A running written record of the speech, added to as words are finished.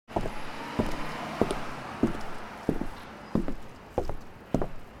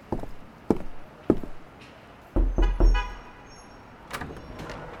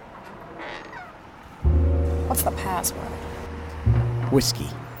whiskey.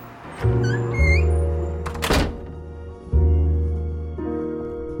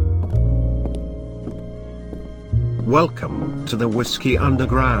 Welcome to the Whiskey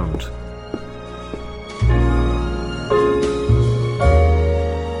Underground.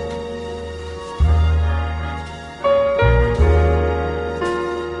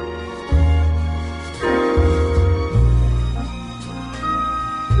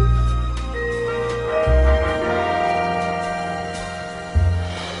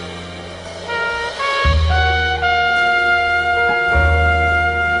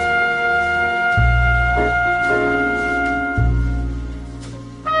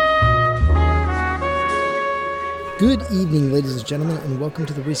 Good evening, ladies and gentlemen, and welcome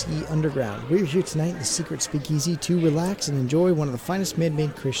to the Whiskey Underground. We're here tonight in the Secret Speakeasy to relax and enjoy one of the finest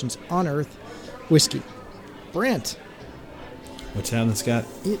man-made creations on earth, whiskey. Brant. What's happening, Scott?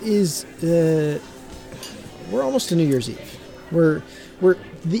 It is, we're almost to New Year's Eve. We're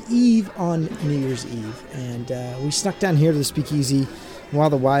the eve on New Year's Eve, and we snuck down here to the Speakeasy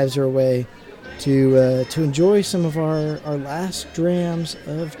while the wives are away to enjoy some of our last drams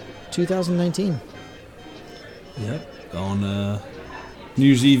of 2019. Yep, on New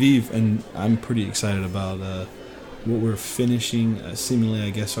Year's Eve, and I'm pretty excited about what we're finishing, seemingly, I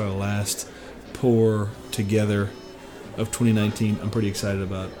guess, our last pour together of 2019. I'm pretty excited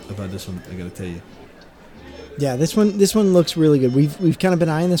about this one, I gotta tell you. Yeah, this one looks really good. We've kind of been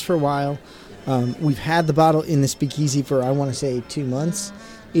eyeing this for a while. We've had the bottle in the Speakeasy for, I want to say, 2 months.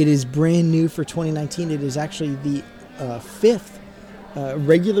 It is brand new for 2019. It is actually the fifth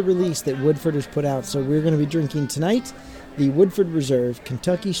regular release that Woodford has put out. So we're going to be drinking tonight the Woodford Reserve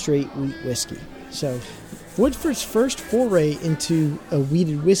Kentucky Straight Wheat Whiskey. So Woodford's first foray into a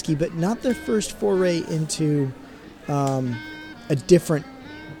wheated whiskey, but not their first foray into a different,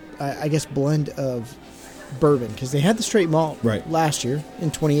 I guess, blend of bourbon. Because they had the straight malt last year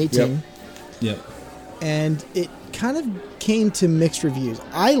in 2018. Yep. And it kind of came to mixed reviews.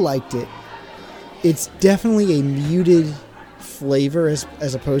 I liked it. It's definitely a muted flavor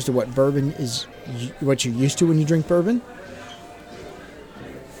as opposed to what bourbon is, what you're used to when you drink bourbon.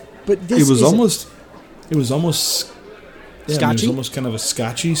 But this it was almost scotchy. it was almost kind of a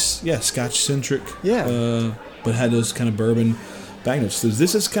scotchy, Scotch centric. Yeah. But had those kind of bourbon back notes. So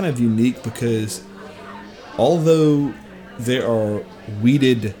this is kind of unique because although there are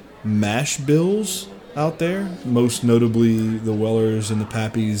wheated mash bills out there, most notably the Wellers and the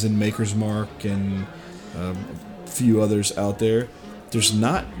Pappies and Maker's Mark and few others out there, there's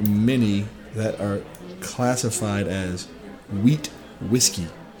not many that are classified as wheat whiskey.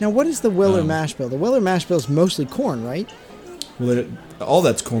 Now, what is the Weller mash bill? The Weller mash bill is mostly corn, right? Well, all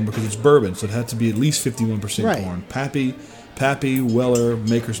that's corn because it's bourbon, so it had to be at least 51% corn. Pappy, Weller,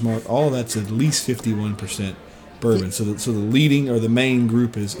 Maker's Mark, all that's at least 51% bourbon. So the leading or the main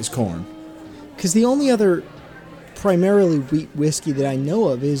group is corn. Because the only other primarily wheat whiskey that I know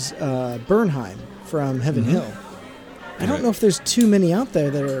of is Bernheim from Heaven Hill. I don't know if there's too many out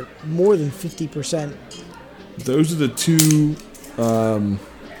there that are more than 50%. Those are the two,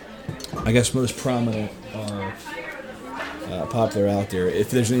 I guess, most prominent or popular out there.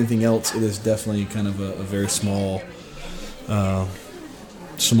 If there's anything else, it is definitely kind of a very small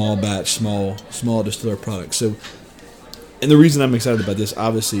batch, small distiller product. So, and the reason I'm excited about this,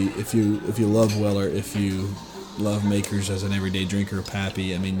 obviously, if you love Weller, if you love Makers as an everyday drinker of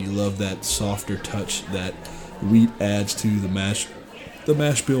Pappy, I mean, you love that softer touch that wheat adds to the mash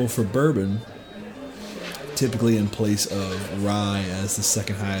bill for bourbon, typically in place of rye as the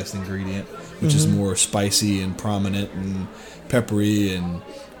second highest ingredient, which is more spicy and prominent and peppery and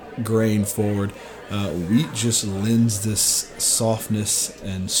grain forward. Wheat just lends this softness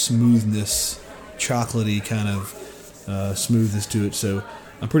and smoothness, chocolatey kind of smoothness to it. So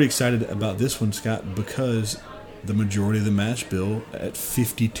I'm pretty excited about this one, Scott, because the majority of the mash bill at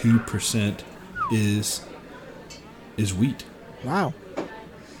 52% is wheat. Wow.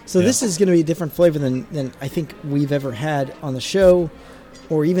 So this is going to be a different flavor than I think we've ever had on the show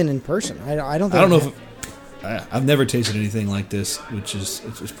or even in person. I don't know I've never tasted anything like this, which is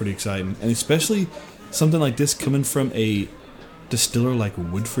pretty exciting. And especially something like this coming from a distiller like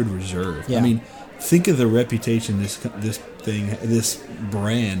Woodford Reserve. Yeah. I mean, think of the reputation this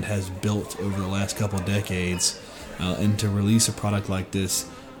brand has built over the last couple of decades. And to release a product like this,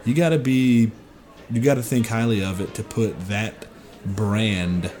 you got to think highly of it to put that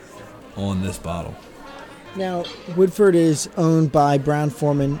brand on this bottle. Now, Woodford is owned by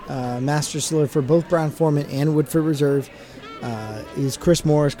Brown-Forman. Master distiller for both Brown-Forman and Woodford Reserve is Chris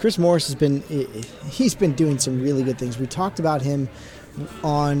Morris. Chris Morris he's been doing some really good things. We talked about him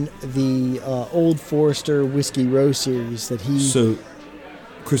on the Old Forester Whiskey Row series that he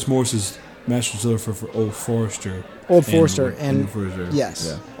Chris Morris's master distiller for Old Forester. Old Forester and Woodford Reserve. yes,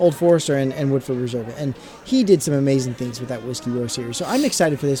 Yeah. Old Forester and Woodford Reserve, and he did some amazing things with that whiskey row series. So I'm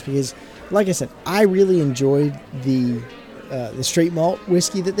excited for this because, like I said, I really enjoyed the straight malt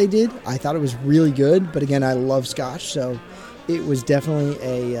whiskey that they did. I thought it was really good, but again, I love Scotch, so it was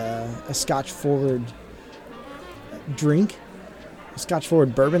definitely a Scotch forward drink, a Scotch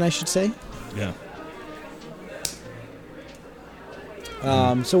forward bourbon, I should say. Yeah.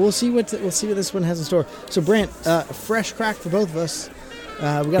 So we'll see what this one has in store. So Brant, a fresh crack for both of us.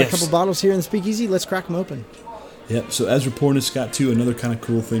 We got a couple bottles here in the Speakeasy. Let's crack them open. Yep. So as reported, Scott, too, another kind of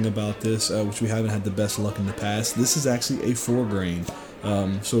cool thing about this, which we haven't had the best luck in the past. This is actually a 4-grain.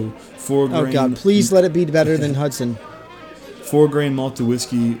 So 4-grain. Oh God! Please let it be better than Hudson. 4-grain malted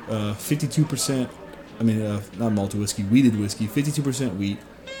whiskey, 52%. I mean, not malted whiskey, wheated whiskey. 52% wheat,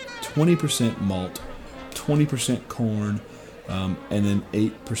 20% malt, 20% corn. And then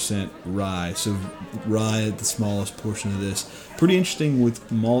 8% rye. So rye at the smallest portion of this. Pretty interesting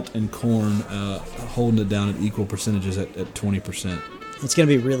with malt and corn holding it down at equal percentages at 20%. It's going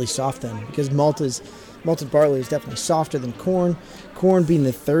to be really soft then, because malted barley is definitely softer than corn. Corn being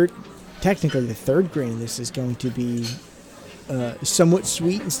technically the third grain of this is going to be somewhat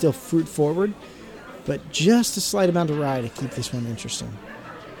sweet and still fruit forward, but just a slight amount of rye to keep this one interesting.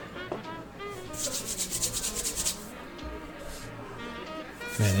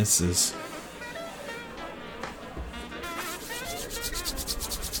 Man, this is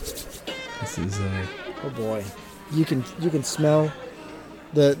oh boy, you can smell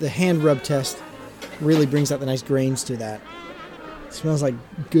the hand rub test really brings out the nice grains to that. It smells like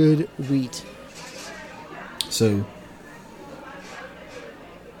good wheat. So,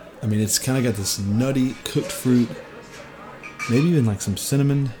 I mean, it's kind of got this nutty cooked fruit, maybe even like some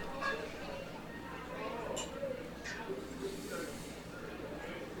cinnamon.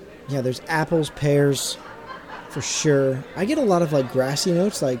 Yeah, there's apples, pears, for sure. I get a lot of like grassy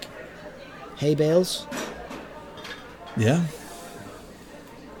notes, like hay bales. Yeah.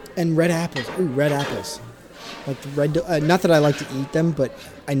 And red apples. Ooh, red apples. Like the red. Not that I like to eat them, but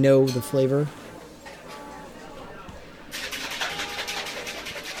I know the flavor.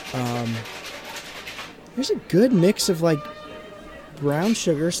 There's a good mix of like brown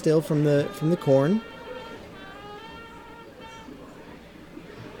sugar still from the corn.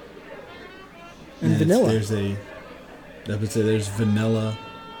 And vanilla. There's vanilla.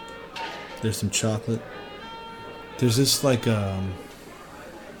 There's some chocolate. There's this like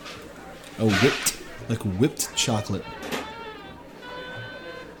whipped chocolate.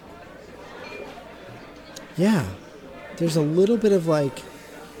 Yeah. There's a little bit of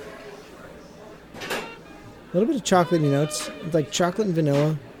chocolatey notes, like chocolate and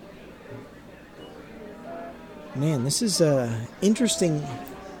vanilla. Man, this is interesting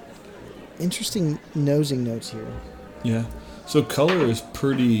nosing notes here. Yeah. So color is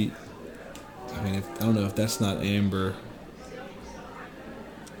pretty. I mean, I don't know if that's not amber.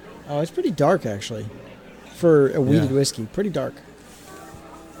 Oh, it's pretty dark actually, for a wheated whiskey. Pretty dark.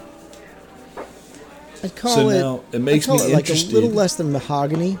 I'd call it. Now it makes me like interested. a little less than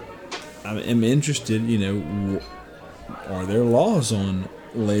mahogany. I'm interested. Are there laws on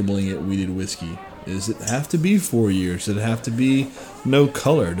labeling it wheated whiskey? Does it have to be 4 years? Does it have to be no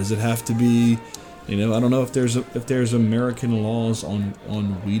color? Does it have to be, I don't know if there's American laws on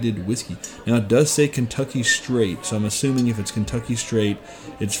wheated whiskey. Now it does say Kentucky straight, so I'm assuming if it's Kentucky straight,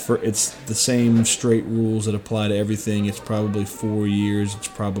 it's the same straight rules that apply to everything. It's probably 4 years. It's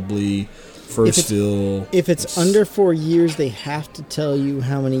probably first fill. If it's under 4 years, they have to tell you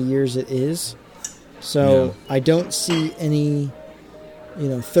how many years it is. So yeah. I don't see any,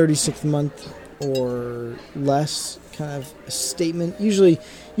 36th month or less kind of statement. Usually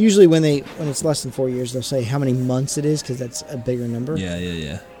when it's less than 4 years, they'll say how many months it is because that's a bigger number.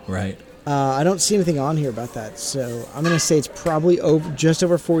 Yeah. Right. I don't see anything on here about that, so I'm gonna say it's probably just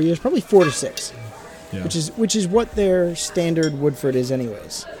over 4 years, probably 4 to 6, yeah. which is what their standard Woodford is,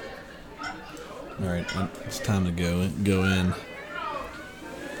 anyways. All right, it's time to go in.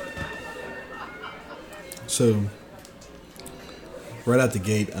 So, right out the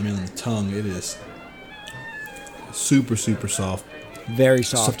gate, on the tongue, it is super, super soft. Very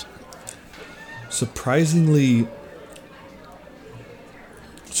soft. Surprisingly,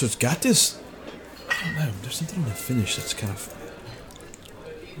 so it's got this, I don't know, there's something in the finish that's kind of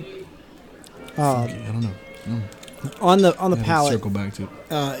funky. I don't know. On the palate, circle back to it.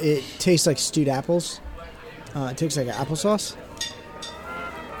 It tastes like stewed apples. It tastes like applesauce.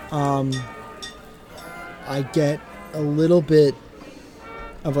 I get a little bit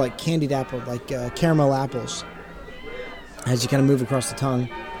of like candied apple, like caramel apples. as you kind of move across the tongue,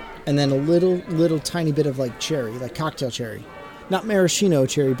 and then a little tiny bit of like cherry, like cocktail cherry, not maraschino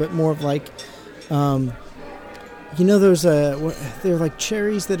cherry, but more of like, those they're like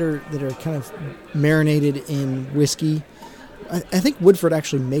cherries that are kind of marinated in whiskey. I think Woodford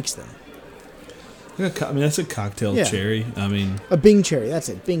actually makes them. I mean, that's a cocktail cherry. I mean, a Bing cherry. That's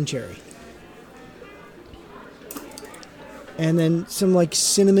it, Bing cherry. And then some like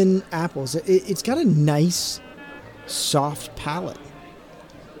cinnamon apples. It's got a nice, soft palate.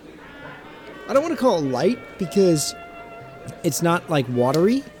 I don't want to call it light because it's not like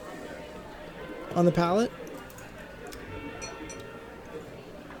watery on the palate.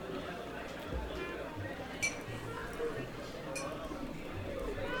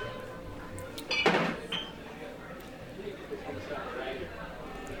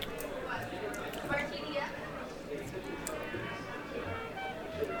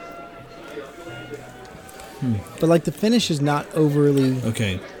 But like the finish is not overly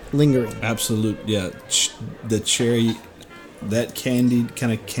lingering. Absolute, yeah. The cherry, that candied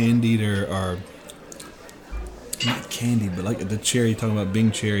or not candied, but like the cherry, talking about Bing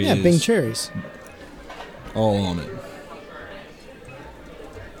cherry. Yeah, Bing cherries. All on it.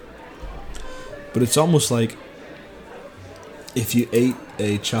 But it's almost like if you ate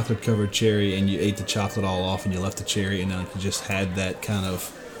a chocolate covered cherry and you ate the chocolate all off and you left the cherry and then you just had that kind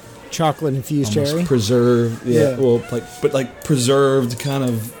of chocolate infused cherry, preserved, well, like preserved kind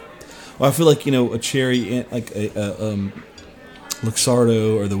of. Well, I feel like a cherry, like a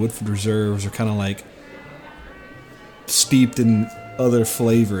Luxardo or the Woodford Reserves, are kind of like steeped in other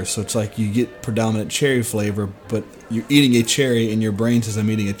flavors. So it's like you get predominant cherry flavor, but you're eating a cherry, and your brain says I'm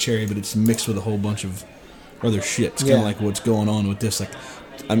eating a cherry, but it's mixed with a whole bunch of other shit. It's kind of like what's going on with this. Like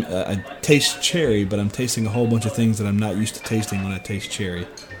I taste cherry, but I'm tasting a whole bunch of things that I'm not used to tasting when I taste cherry.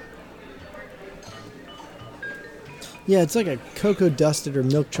 Yeah, it's like a cocoa dusted or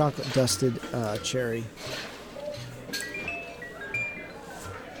milk chocolate dusted cherry.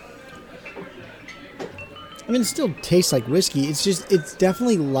 I mean, it still tastes like whiskey. It's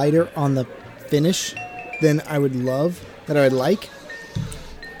definitely lighter on the finish than I would like.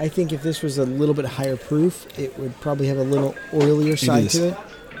 I think if this was a little bit higher proof, it would probably have a little oilier side to it.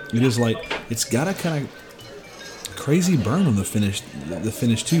 It is light. It's got a kind of crazy burn on the finish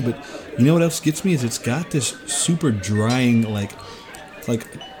too, but you know what else gets me is it's got this super drying like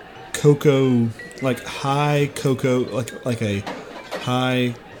cocoa, like high cocoa, like a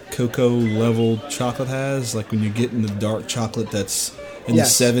high cocoa level chocolate has, like when you get in the dark chocolate that's in the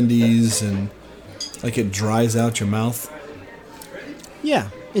 70s and like it dries out your mouth. Yeah,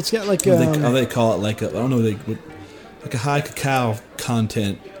 it's got like how they call it, like I don't know, like a high cacao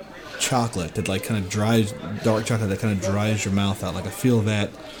content chocolate that like kind of dries, dark chocolate that kind of dries your mouth out. Like I feel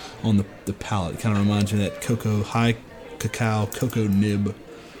that on the palate. It kind of reminds me of that high cacao cocoa nib.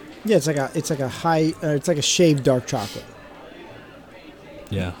 Yeah, it's like a high, it's like a shaved dark chocolate.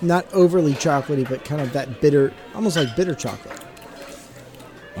 Yeah, not overly chocolatey, but kind of that bitter, almost like bitter chocolate.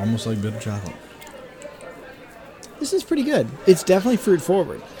 Almost like bitter chocolate. This is pretty good. It's definitely fruit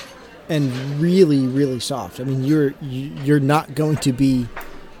forward, and really, really soft. I mean, you're not going to be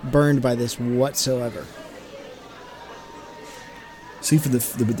burned by this whatsoever. See, for the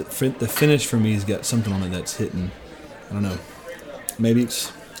finish for me has got something on it that's hitting. I don't know. Maybe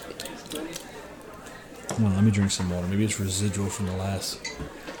it's. Come on, let me drink some water. Maybe it's residual from the last.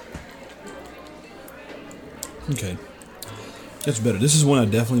 Okay, that's better. This is one I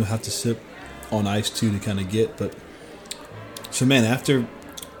definitely will have to sip on ice too to kind of get. But so man,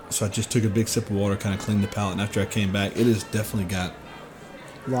 so I just took a big sip of water, kind of cleaned the palate, and after I came back, it has definitely got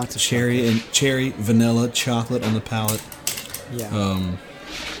lots of cherry, vanilla, chocolate on the palate. Yeah.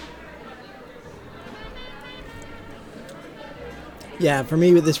 Yeah, for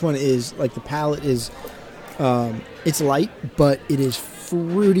me with this one is like the palate is it's light, but it is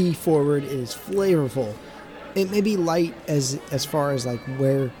fruity forward, it is flavorful. It may be light as far as like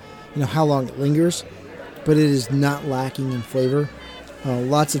where, how long it lingers, but it is not lacking in flavor.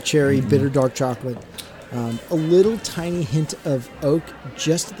 Lots of cherry, bitter dark chocolate. A little tiny hint of oak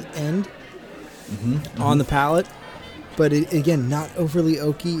just at the end on the palate, but again, not overly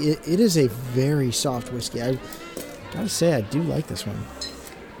oaky. It is a very soft whiskey. I gotta say, I do like this one.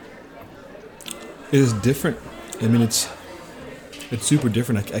 It is different. I mean, it's super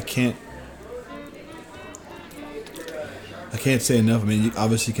different. I can't say enough. I mean, you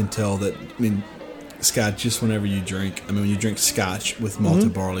obviously can tell that. I mean, Scotch. Just whenever you drink, when you drink Scotch with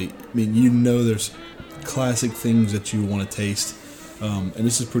malted barley, there's classic things that you want to taste, and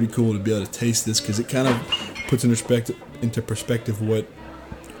this is pretty cool to be able to taste this because it kind of puts into perspective what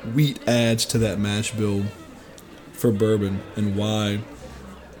wheat adds to that mash bill for bourbon and why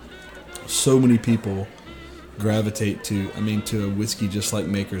so many people gravitate to a whiskey just like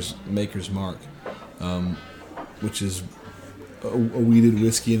Maker's Mark, which is a wheated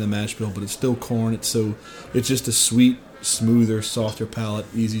whiskey in the mash bill, but it's still corn. It's just a sweet, smoother, softer palate,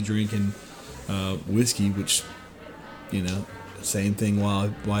 easy drinking whiskey, which, same thing why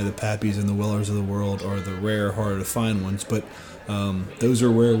the Pappies and the Wellers of the world are the rare, harder to find ones, but those are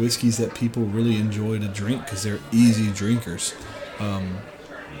rare whiskeys that people really enjoy to drink because they're easy drinkers.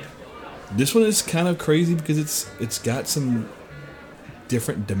 This one is kind of crazy because it's got some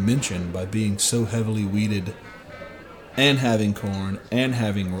different dimension by being so heavily wheated and having corn and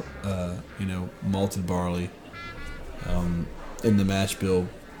having malted barley in the mash bill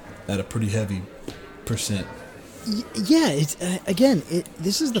at a pretty heavy percent. Yeah, it's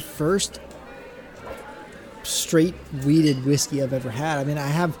this is the first straight wheated whiskey I've ever had. I mean, I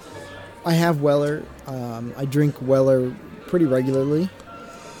have Weller. I drink Weller pretty regularly.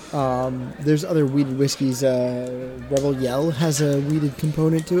 There's other wheated whiskeys. Rebel Yell has a wheated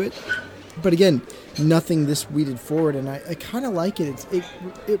component to it, but again, nothing this wheated forward, and I kind of like it.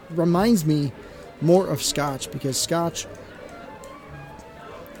 It reminds me more of Scotch because Scotch,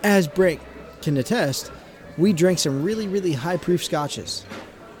 as Brent can attest, we drank some really, really high proof Scotches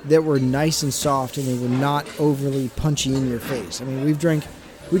that were nice and soft, and they were not overly punchy in your face. I mean, we drank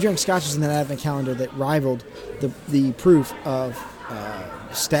Scotches in that Advent calendar that rivaled the proof of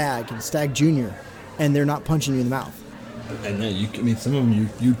Stag and Stag Junior, and they're not punching you in the mouth. And yeah, some of them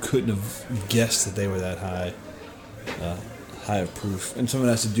you couldn't have guessed that they were that high of proof, and some of it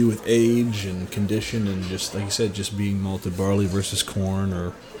has to do with age and condition, and just like you said, just being malted barley versus corn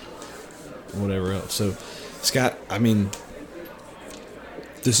or whatever else. So, Scott, I mean,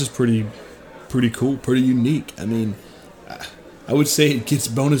 this is pretty cool, pretty unique. I mean, I would say it gets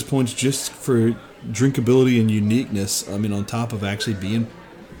bonus points just for drinkability and uniqueness. I mean, on top of actually being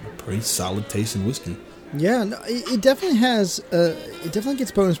a pretty solid tasting whiskey. Yeah, no, it definitely has. It definitely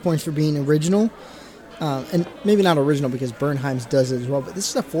gets bonus points for being original, and maybe not original because Bernheim's does it as well. But this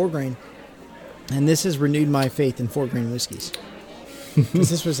is a 4-grain, and this has renewed my faith in 4-grain whiskeys. Because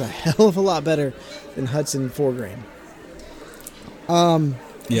this was a hell of a lot better than Hudson 4-grain.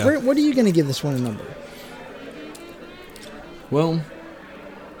 Yeah. Brent, what are you going to give this one a number? Well,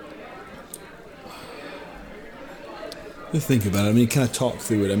 let's think about it. I mean, kind of talk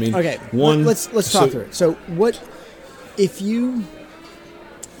through it. I mean, okay, let's talk through it. So, what if you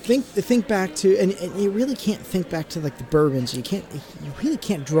think back to, and you really can't think back to like the bourbons. You really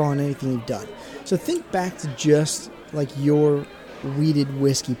can't draw on anything you've done. So think back to just like your wheated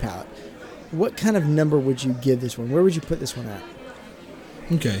whiskey palate. What kind of number would you give this one? Where would you put this one at?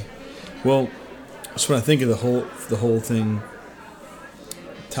 Okay, well, so when I think of the whole thing,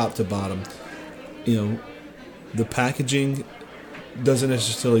 top to bottom, the packaging doesn't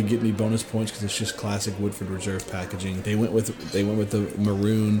necessarily get me bonus points because it's just classic Woodford Reserve packaging. They went with the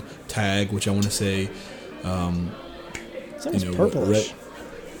maroon tag, which I want to say, It's almost purplish.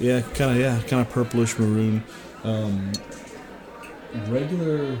 Kind of purplish maroon.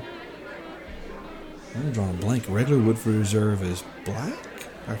 Regular. I'm drawing a blank. Regular Woodford Reserve is black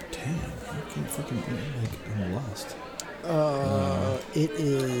or tan. I'm lost. It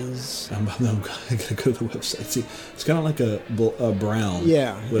is. I gotta go to the website. See, it's kind of like a brown.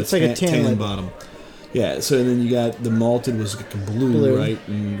 Yeah, with it's like a tan bottom. Yeah, so then you got the malted was like a blue, right,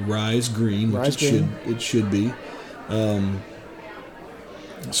 and rye green, which it should be.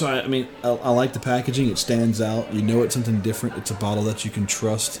 So I mean, I like the packaging. It stands out. You know, it's something different. It's a bottle that you can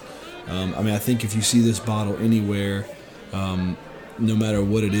trust. I think if you see this bottle anywhere, no matter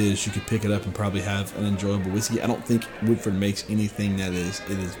what it is, you could pick it up and probably have an enjoyable whiskey. I don't think Woodford makes anything that is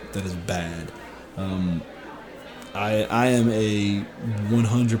bad. I am a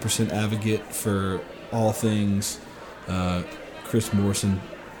 100% advocate for all things Chris Morrison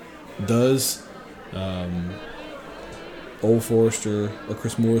does. Old Forester, or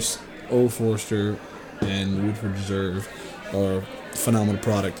Chris Morris, Old Forester, and Woodford Reserve are phenomenal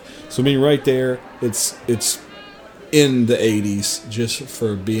product. So I mean, right there, it's in the 80s just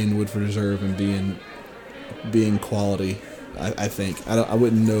for being Woodford Reserve and being quality. I think I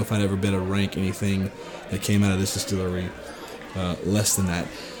wouldn't know if I'd ever bet a rank anything that came out of this distillery less than that.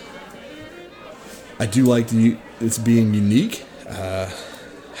 I do like it's being unique.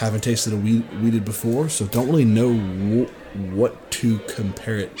 Haven't tasted a wheated before, so don't really know what to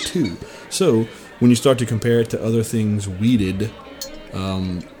compare it to. So when you start to compare it to other things wheated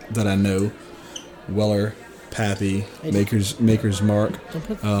that I know, Weller, Pappy, Maker's Mark.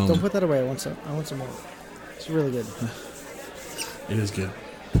 Don't put that away. I want some more. It's really good. It is good.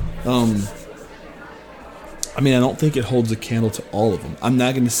 I mean, I don't think it holds a candle to all of them. I'm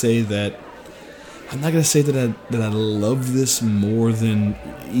not going to say that. I'm not going to say that I love this more than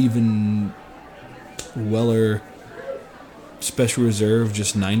even Weller Special Reserve,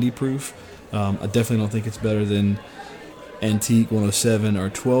 just 90 proof. I definitely don't think it's better than Antique 107 or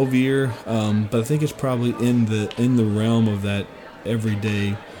 12 year, but I think it's probably in the realm of that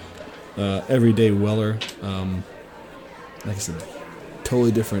everyday Weller. Like I said,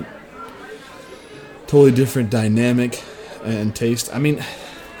 totally different dynamic and taste. I mean,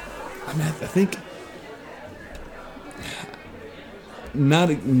 I think not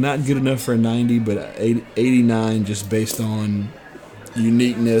good enough for a 90, but 89 just based on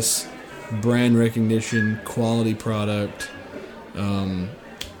uniqueness, brand recognition, quality product.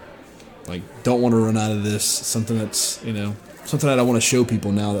 Like, don't want to run out of this. Something that's, something that I want to show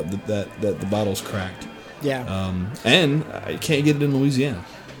people now that the bottle's cracked. Yeah. And I can't get it in Louisiana.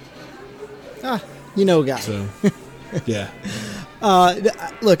 A guy. So, yeah.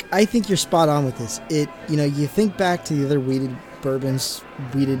 Look, I think you're spot on with this. You think back to the other wheated bourbons,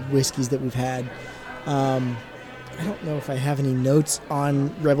 wheated whiskeys that we've had. I don't know if I have any notes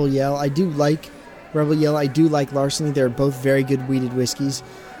on Rebel Yell. I do like Rebel Yell. I do like Larceny. They're both very good wheated whiskeys.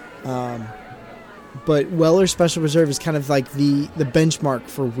 But Weller Special Reserve is kind of like the benchmark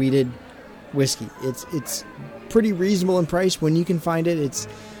for wheated whiskey. It's pretty reasonable in price when you can find it. It's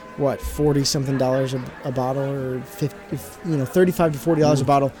 $40-something a bottle, or $35 to $40 a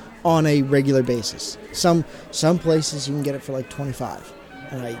bottle on a regular basis. Some places you can get it for like $25,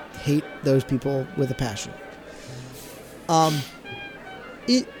 and I hate those people with a passion.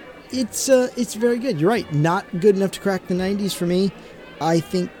 It's very good. You're right. Not good enough to crack the 90s for me. I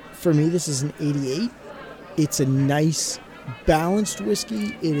think for me this is an 88. It's a nice balanced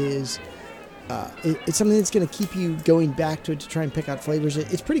whiskey. It is. It's something that's going to keep you going back to it to try and pick out flavors.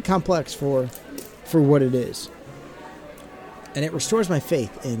 It's pretty complex for what it is. And it restores my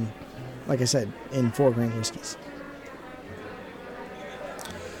faith in, like I said, in 4-grain whiskeys.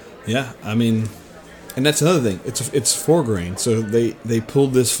 Yeah, I mean, and that's another thing. It's 4 grain, so they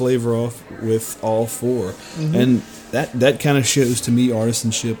pulled this flavor off with all 4, and that kind of shows to me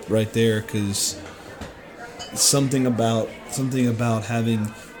artisanship right there, because something about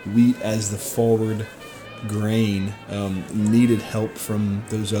having wheat as the forward grain needed help from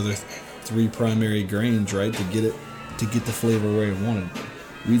those other 3 primary grains, right, to get the flavor where it wanted.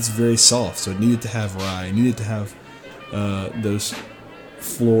 Wheat's very soft, so it needed to have rye, it needed to have those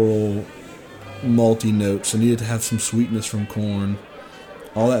floral malty notes, it needed to have some sweetness from corn.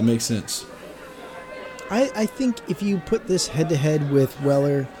 All that makes sense. I think if you put this head to head with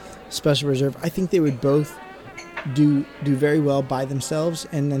Weller Special Reserve, I think they would both do very well by themselves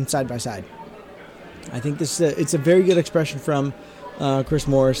and then side by side. I think it's a very good expression from Chris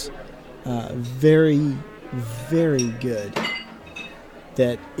Morris. Very, very good.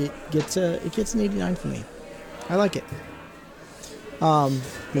 That it gets an 89 for me. I like it.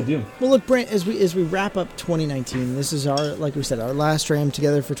 Good deal. Well, look, Brant, as we wrap up 2019, this is our last Dram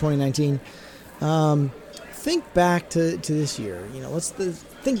together for 2019. Think back to this year.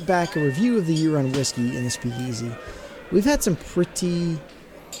 Think back, a review of the year on whiskey in the Speakeasy. We've had some pretty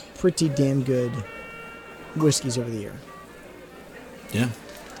damn good whiskeys over the year. Yeah.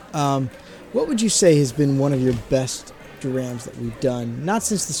 What would you say has been one of your best drams that we've done? Not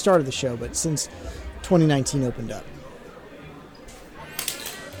since the start of the show, but since 2019 opened up.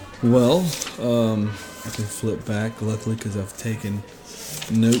 Well, I can flip back, luckily, because I've taken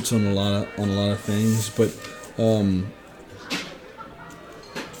notes on a lot of things. But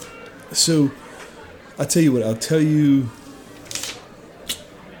so I'll tell you what.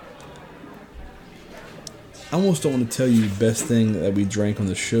 I almost don't want to tell you the best thing that we drank on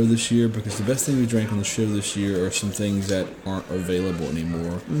the show this year, because the best thing we drank on the show this year are some things that aren't available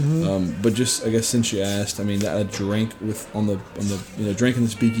anymore. But just, I guess, since you asked, I mean, that I drank on the drinking the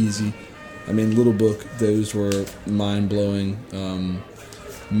Speakeasy. I mean, Little Book, those were mind blowing.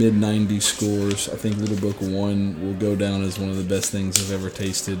 Mid 90s scores. I think Little Book 1 will go down as one of the best things I've ever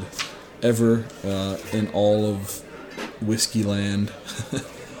tasted, ever, in all of whiskey land.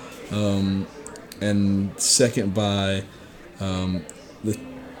 And second by the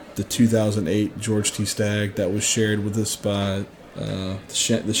 2008 George T. Stagg that was shared with us by the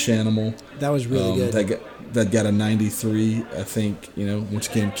Shanimal. That was really good. That got a 93. I think, once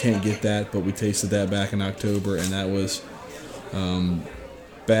again, can't get that, but we tasted that back in October, and that was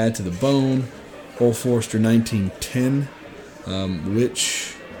bad to the bone. Old Forester 1910,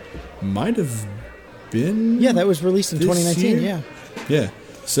 which might have been... Yeah, that was released in 2019, year. Yeah.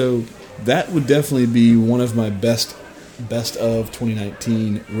 So that would definitely be one of my best best of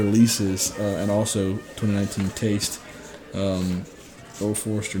 2019 releases and also 2019 taste. Old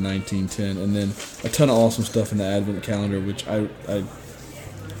Forester 1910, and then a ton of awesome stuff in the Advent calendar, which I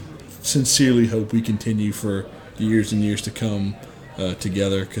sincerely hope we continue for years and years to come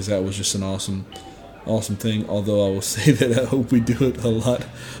together, because that was just an awesome thing. Although I will say that I hope we do it a lot.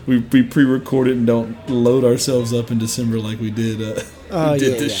 We pre-record it and don't load ourselves up in December like we did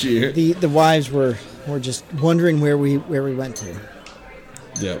this year. The wives were just wondering where we went to.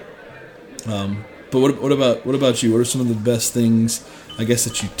 Yeah. But what about you? What are some of the best things, I guess,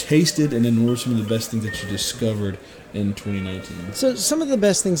 that you tasted, and then what are some of the best things that you discovered in 2019? So some of the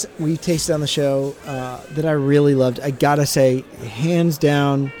best things we tasted on the show that I really loved, I gotta say, hands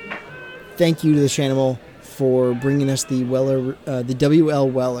down, thank you to the Shanimal for bringing us the Weller, the WL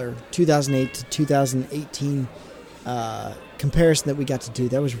Weller 2008 to 2018 comparison that we got to do.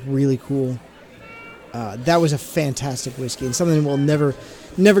 That was really cool. That was a fantastic whiskey, and something we'll never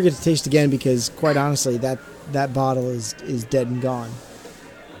get to taste again, because quite honestly, that bottle is dead and gone.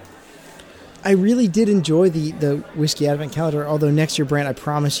 I really did enjoy the Whiskey Advent Calendar, although next year, Brant, I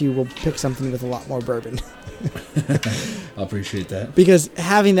promise you we'll pick something with a lot more bourbon. I appreciate that. Because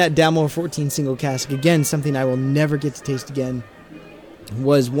having that Dalmore 14 single cask, again, something I will never get to taste again,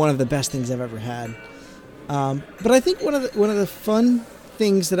 was one of the best things I've ever had. But I think one of the fun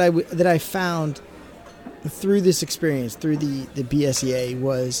things that I found through this experience, through the BSEA,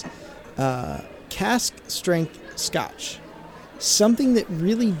 was cask strength Scotch. Something that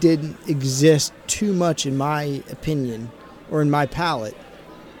really didn't exist too much, in my opinion, or in my palate,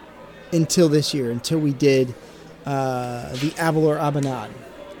 until this year, until we did the Aberlour Abanad.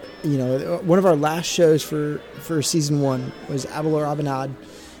 You know, one of our last shows for season 1 was Aberlour Abanad.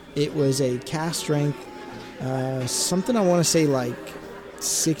 It was a cask strength, something I want to say like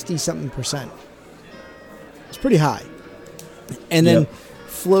 60-something%. It's pretty high. And then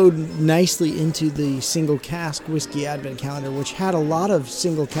flowed nicely into the single cask Whiskey Advent Calendar, which had a lot of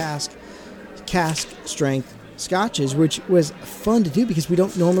single cask strength scotches, which was fun to do because we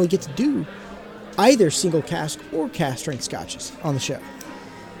don't normally get to do either single cask or cask strength scotches on the show.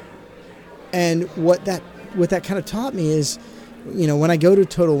 And what that kind of taught me is, you know, when I go to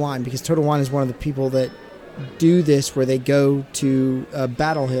Total Wine, because Total Wine is one of the people that do this, where they go to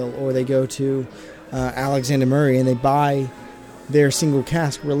Battle Hill or they go to Alexander Murray and they buy their single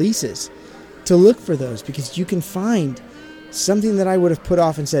cask releases, to look for those, because you can find something that I would have put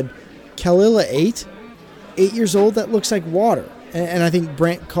off and said, Kalila 8 years old, that looks like water. And I think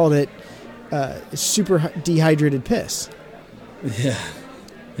Brant called it super dehydrated piss.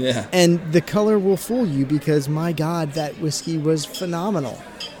 Yeah. And the color will fool you, because my God, that whiskey was phenomenal.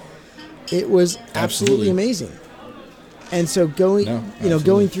 It was absolutely amazing. And so going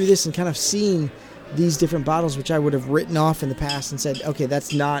through this and kind of seeing these different bottles, which I would have written off in the past and said, okay,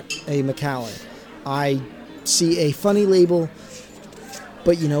 that's not a Macallan. I see a funny label,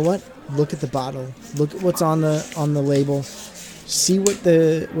 but you know what? Look at the bottle. Look at what's on the label. See what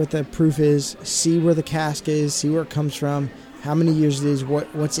the proof is. See where the cask is. See where it comes from. How many years it is.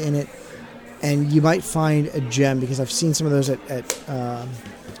 What's in it. And you might find a gem, because I've seen some of those at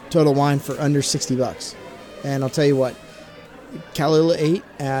Total Wine for under $60. And I'll tell you what, Kalila 8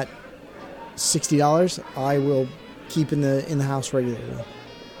 at $60, I will keep in the house regularly.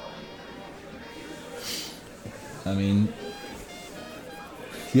 I mean,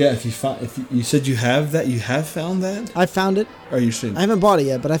 yeah. If you said you have that, you have found that. I found it. Are you saying? I haven't bought it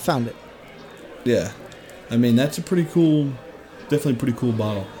yet, but I found it. Yeah, I mean, that's a pretty cool, definitely pretty cool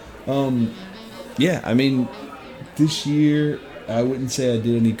bottle. Yeah, I mean, this year I wouldn't say I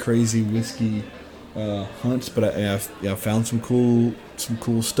did any crazy whiskey hunts, but I found some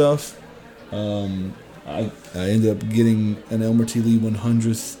cool stuff. I ended up getting an Elmer T. Lee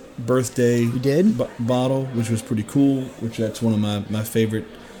 100th birthday bottle, which was pretty cool. Which that's one of my favorite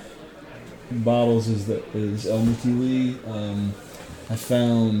bottles is Elmer T. Lee. I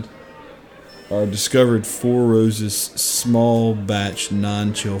found or discovered Four Roses small batch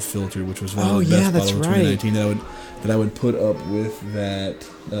non-chill filter, which was one of the best bottles of 2019 that I would put up with that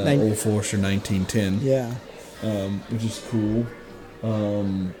Old Forester 1910. Yeah, which is cool.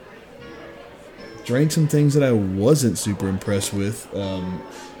 Drank some things that I wasn't super impressed with.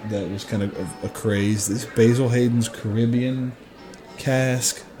 That was kind of a craze. This Basil Hayden's Caribbean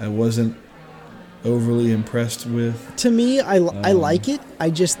cask, I wasn't overly impressed with. To me, I like it. I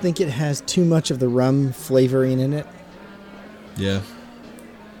just think it has too much of the rum flavoring in it. Yeah.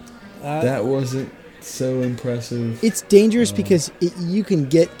 That wasn't so impressive. It's dangerous because you can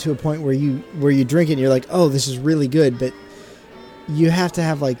get to a point where you drink it and you're like, oh, this is really good, but you have to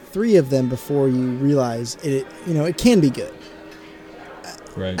have like 3 of them before you realize it. You know, it can be good.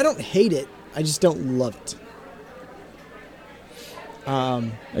 Right. I don't hate it. I just don't love it.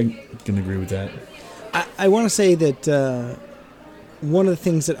 I can agree with that. I want to say that one of the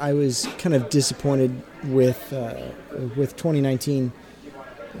things that I was kind of disappointed with 2019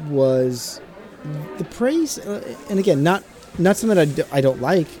 was the praise, and again, not something I don't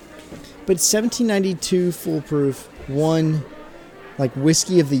like, but 1792 Foolproof won like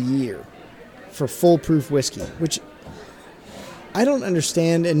Whiskey of the Year for foolproof whiskey, which I don't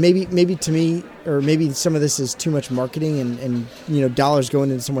understand, and maybe to me, or maybe some of this is too much marketing and you know, dollars going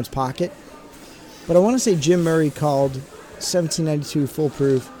into someone's pocket. But I want to say Jim Murray called 1792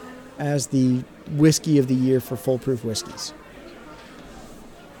 Foolproof as the Whiskey of the Year for foolproof whiskeys,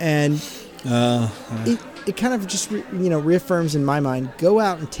 and it kind of just reaffirms in my mind, go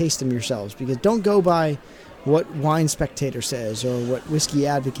out and taste them yourselves, because don't go by what Wine Spectator says or what Whiskey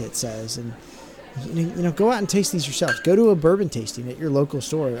Advocate says, and go out and taste these yourselves. Go to a bourbon tasting at your local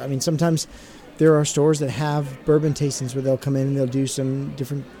store. I mean, sometimes there are stores that have bourbon tastings where they'll come in and they'll do some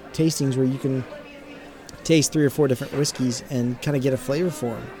different tastings where you can taste 3 or 4 different whiskeys and kind of get a flavor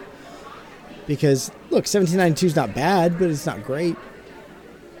for them. Because, look, 1792 is not bad, but it's not great.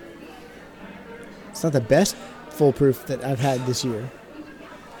 It's not the best foolproof that I've had this year.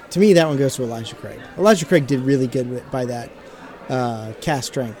 To me, that one goes to Elijah Craig. Elijah Craig did really good by that cast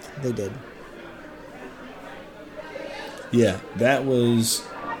strength they did. Yeah, that was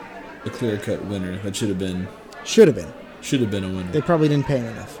a clear-cut winner. That should have been a winner. They probably didn't pay him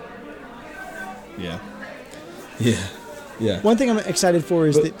enough. Yeah. One thing I'm excited for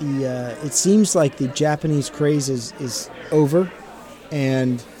is that it seems like the Japanese craze is over,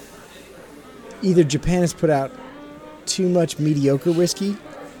 and either Japan has put out too much mediocre whiskey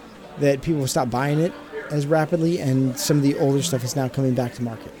that people will stop buying it as rapidly, and some of the older stuff is now coming back to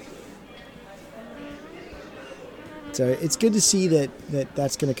market. So it's good to see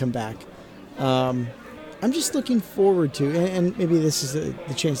that's going to come back. I'm just looking forward to, and maybe this is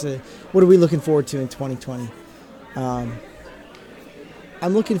the chance to, what are we looking forward to in 2020?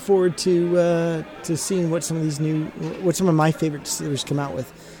 I'm looking forward to seeing what some of my favorite distillers come out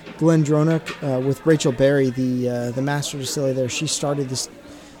with. GlenDronach, with Rachel Berry, the master distiller there, she started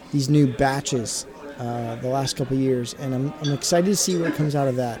these new batches the last couple of years, and I'm excited to see what comes out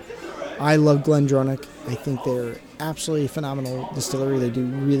of that. I love GlenDronach. I think they're absolutely phenomenal distillery. They do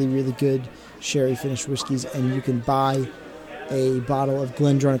really, really good sherry finished whiskeys, and you can buy a bottle of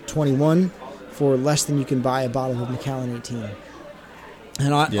GlenDronach 21 for less than you can buy a bottle of Macallan 18.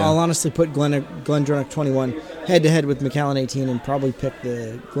 And I'll honestly put GlenDronach 21 head to head with Macallan 18 and probably pick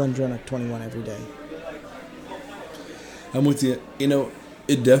the GlenDronach 21 every day. I'm with you.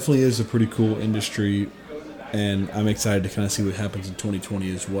 It definitely is a pretty cool industry, and I'm excited to kind of see what happens in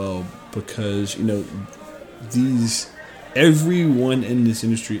 2020 as well, because, everyone in this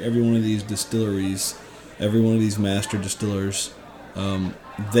industry, every one of these distilleries, every one of these master distillers,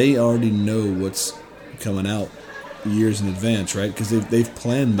 they already know what's coming out years in advance, right? Because they've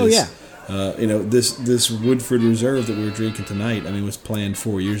planned this. Oh, yeah. This Woodford Reserve that we were drinking tonight, was planned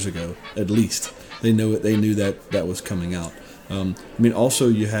 4 years ago, at least. They know it. They knew that was coming out. Also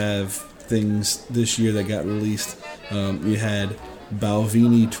you have things this year that got released. You had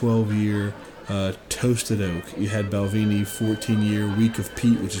Balvenie 12-year Toasted Oak. You had Balvenie 14-year Week of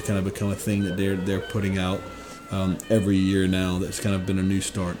Peat, which has kind of become a thing that they're putting out every year now. That's kind of been a new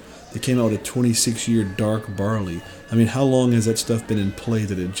start. They came out with a 26-year Dark Barley. How long has that stuff been in play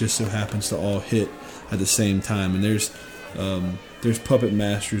that it just so happens to all hit at the same time? And there's puppet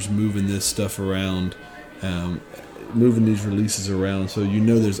masters moving this stuff around, moving these releases around. So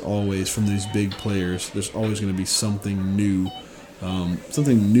there's always, from these big players, there's always going to be something new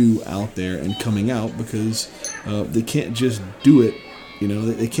out there and coming out, because they can't just do it.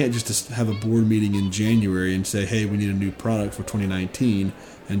 They can't just have a board meeting in January and say, hey, we need a new product for 2019,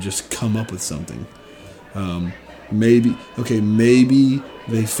 and just come up with something. Maybe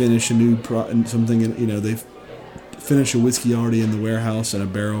they finish a new something, and they finish a whiskey already in the warehouse in a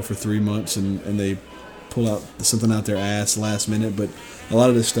barrel for 3 months, and they pull out something out their ass last minute. But a lot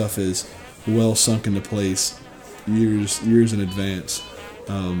of this stuff is well sunk into place years in advance,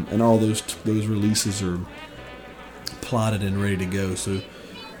 and all those releases are plotted and ready to go. So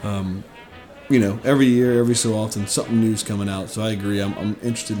every year, every so often, something new's coming out. So I agree. I'm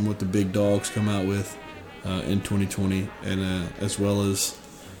interested in what the big dogs come out with in 2020, and as well as,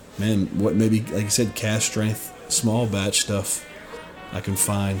 what maybe, like you said, cast strength, small batch stuff I can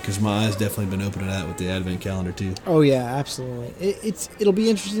find, because my eyes definitely been open to that with the Advent calendar too. Oh yeah, absolutely. It'll be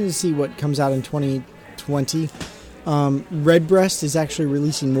interesting to see what comes out in 2020. Redbreast is actually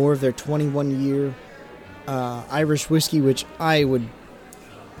releasing more of their 21-year Irish whiskey, which I would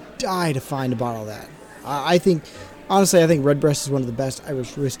die to find a bottle of that. I think Redbreast is one of the best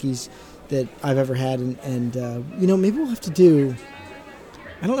Irish whiskeys that I've ever had, and maybe we'll have to do.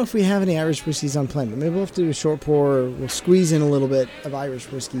 I don't know if we have any Irish whiskeys on plan, but maybe we'll have to do a short pour, or we'll squeeze in a little bit of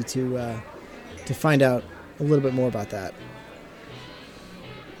Irish whiskey to find out a little bit more about that.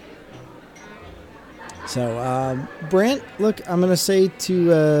 So, Brant, look, I'm going to say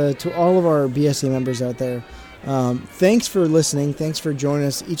to all of our BSA members out there, thanks for listening. Thanks for joining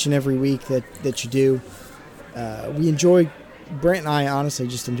us each and every week that you do. We enjoy, Brant and I honestly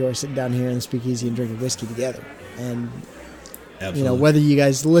just enjoy sitting down here in the Speakeasy and drinking whiskey together. And, Absolutely. Whether you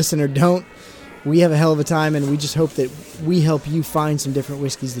guys listen or don't, we have a hell of a time, and we just hope that we help you find some different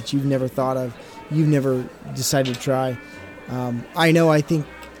whiskeys that you've never thought of, you've never decided to try. I think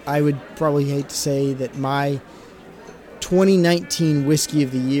I would probably hate to say that my 2019 whiskey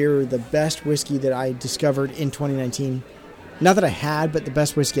of the year, the best whiskey that I discovered in 2019, not that I had, but the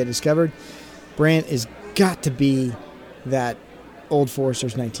best whiskey I discovered, Brant, has got to be that Old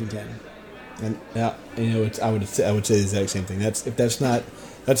Forester's 1910. And I would say the exact same thing.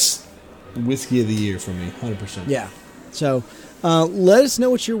 That's whiskey of the year for me, 100%. Yeah. So let us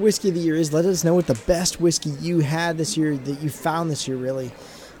know what your whiskey of the year is. Let us know what the best whiskey you had this year, that you found this year, really.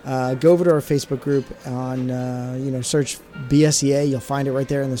 Go over to our Facebook group on, search BSEA. You'll find it right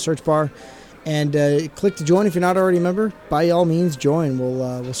there in the search bar. And click to join if you're not already a member. By all means, join.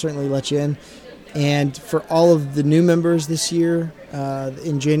 We'll certainly let you in. And for all of the new members this year,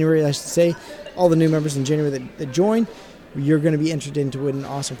 in January, I should say, all the new members in January that join, you're going to be entered into win an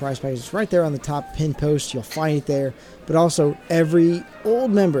awesome prize package. It's right there on the top pin post. You'll find it there. But also, every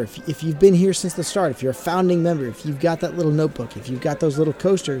old member, if you've been here since the start, if you're a founding member, if you've got that little notebook, if you've got those little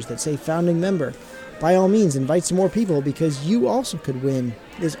coasters that say founding member, by all means, invite some more people, because you also could win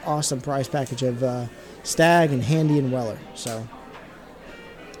this awesome prize package of Stag and Handy and Weller. So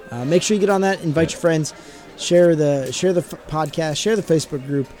make sure you get on that. Invite your friends. Share the podcast. Share the Facebook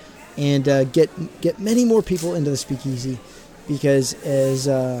group. And get many more people into the Speakeasy, because as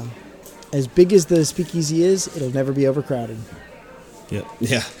big as the Speakeasy is, it'll never be overcrowded. Yeah.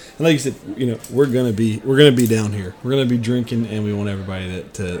 And like you said, we're gonna be down here. We're gonna be drinking, and we want everybody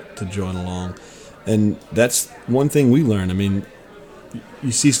to join along. And that's one thing we learned. I mean,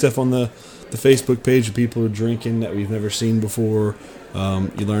 you see stuff on the Facebook page of people who are drinking that we've never seen before.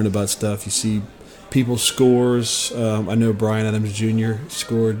 You learn about stuff. You see people's scores. I know Brian Adams Jr.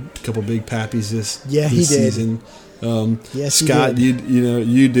 scored a couple big pappies this season. Yes, Scott,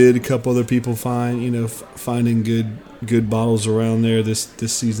 you did. A couple other people finding good bottles around there this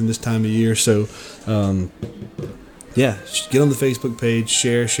season, this time of year. So, get on the Facebook page,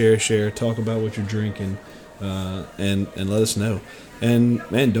 share, talk about what you're drinking, and let us know. And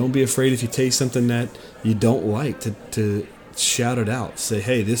man, don't be afraid if you taste something that you don't like to shout it out. Say,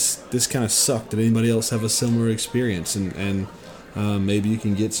 hey, this kind of sucked. Did anybody else have a similar experience? And maybe you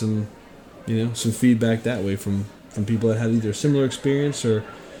can get some feedback that way from people that had either a similar experience or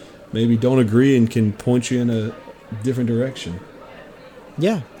maybe don't agree and can point you in a different direction.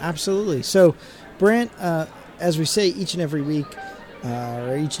 Yeah, absolutely. So, Brant, as we say each and every week,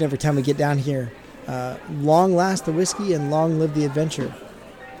 or each and every time we get down here, long last the whiskey and long live the adventure.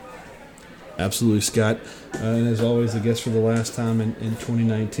 Absolutely, Scott. And as always, I guess for the last time in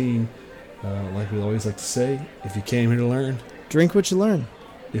 2019, like we always like to say, if you came here to learn, drink what you learn.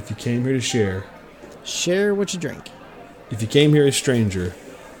 If you came here to share, share what you drink. If you came here a stranger,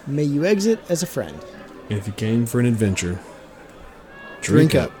 may you exit as a friend. And if you came for an adventure,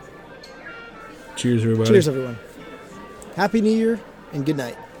 drink up. Cheers, everybody. Cheers, everyone. Happy New Year and good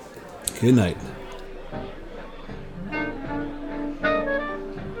night. Good night.